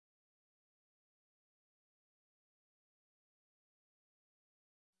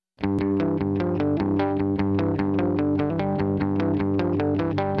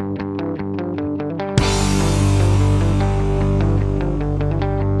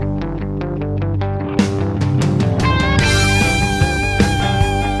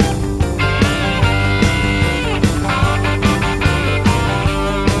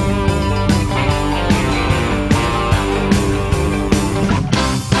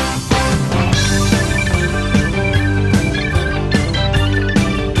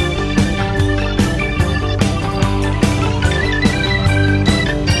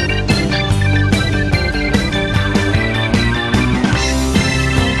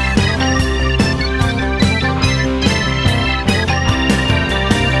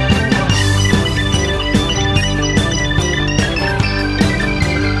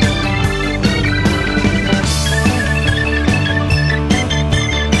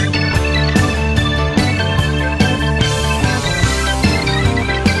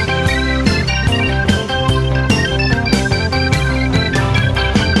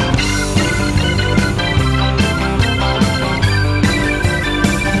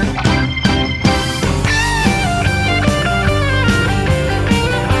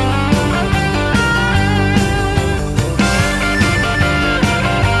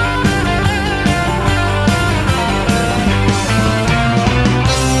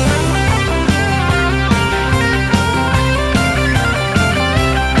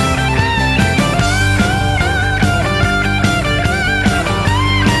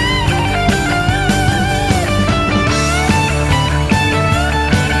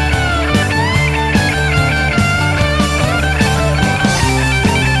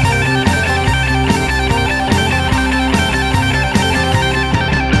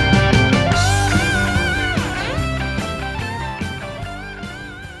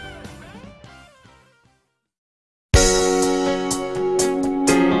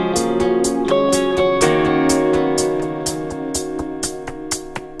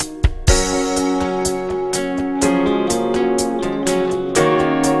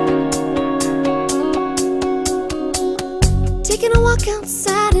look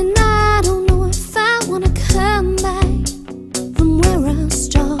outside and I don't know if I wanna come back from where I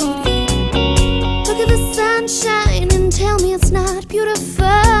started. Look at the sunshine and tell me it's not beautiful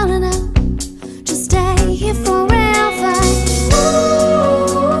enough to stay here forever. Ooh,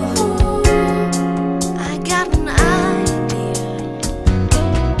 I got an idea.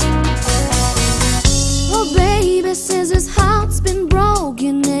 Oh, baby says his heart's been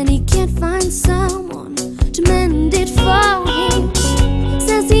broken and he can't find someone to mend it for him.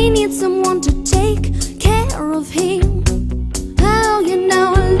 Says he needs someone to take care of him. Oh, you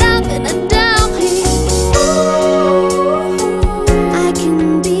know I love and adore him. Ooh, I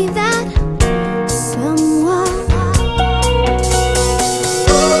can be that someone.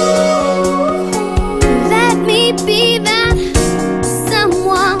 Ooh, let me be that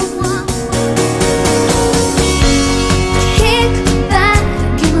someone. Kick back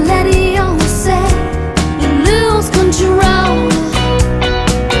and let yourself lose control.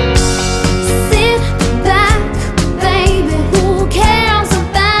 Sit back, baby, who cares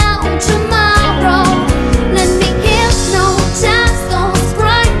about tomorrow? Let me hypnotize those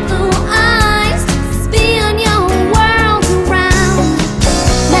bright blue eyes, spin your world around.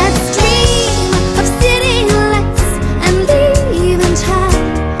 Let's dream of city lights and leaving time,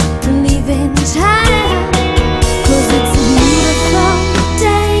 leaving time. 'Cause it's a beautiful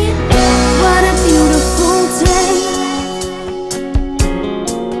day, what a beautiful day.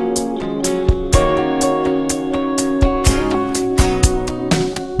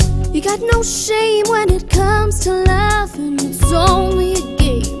 You got no shame when it comes to loving. It's only a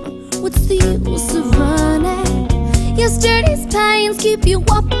game. What's the use of running? Yesterday's pains keep you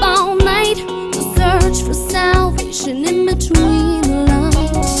up all night to search for salvation in between the lines.